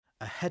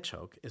A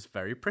hedgehog is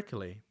very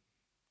prickly.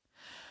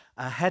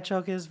 A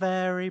hedgehog is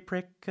very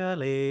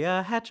prickly,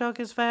 a hedgehog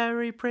is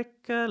very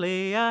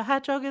prickly, a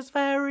hedgehog is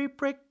very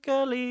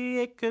prickly,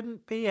 it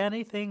couldn't be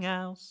anything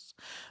else.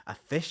 A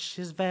fish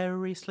is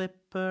very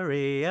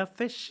slippery, a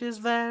fish is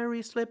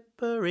very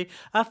slippery,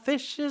 a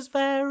fish is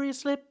very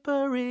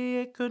slippery,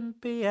 it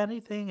couldn't be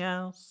anything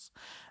else.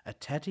 A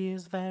teddy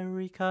is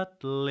very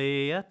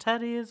cuddly, a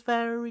teddy is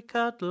very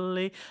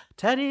cuddly, a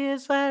teddy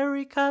is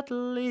very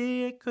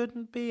cuddly, it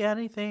couldn't be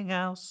anything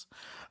else.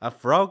 A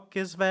frog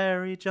is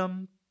very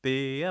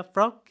jumpy, a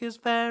frog is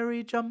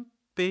very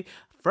jumpy,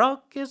 a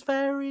frog is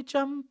very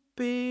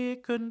jumpy,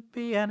 it couldn't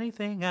be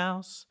anything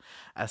else.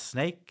 A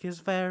snake is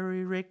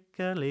very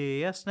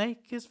wriggly, a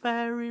snake is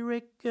very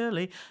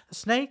wriggly, a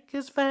snake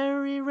is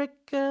very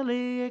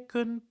wriggly, it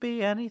couldn't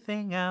be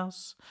anything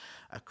else.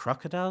 A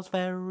crocodile's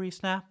very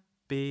snappy,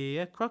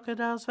 a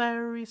crocodile's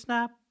very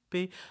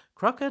snappy,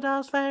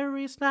 crocodile's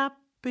very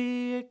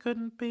snappy, it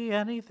couldn't be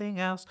anything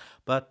else.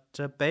 But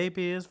a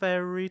baby is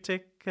very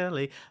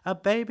tickly, a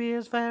baby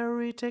is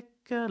very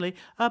tickly,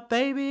 a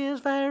baby is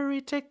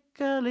very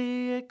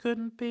tickly, it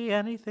couldn't be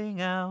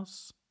anything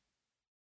else.